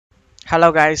Hello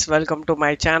guys, welcome to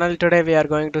my channel. Today we are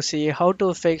going to see how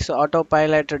to fix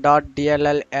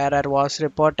Autopilot.dll error was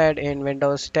reported in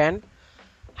Windows 10.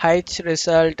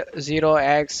 HRESULT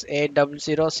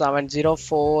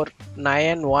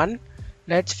 0x80070491.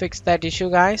 Let's fix that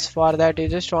issue guys. For that you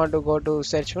just want to go to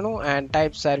search menu and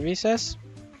type services.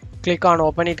 Click on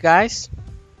open it guys.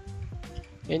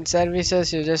 In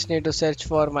services you just need to search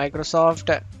for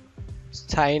Microsoft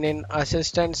sign in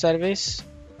assistant service.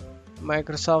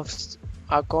 Microsoft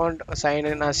account sign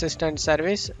in assistant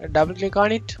service, double click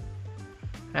on it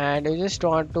and you just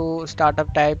want to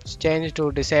startup types change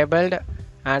to disabled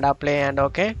and apply and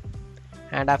OK,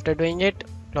 and after doing it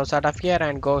close out of here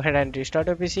and go ahead and restart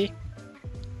your PC.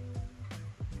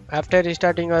 After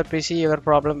restarting your PC your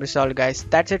problem resolved guys.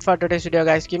 That's it for today's video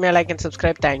guys. Give me a like and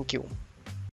subscribe. Thank you.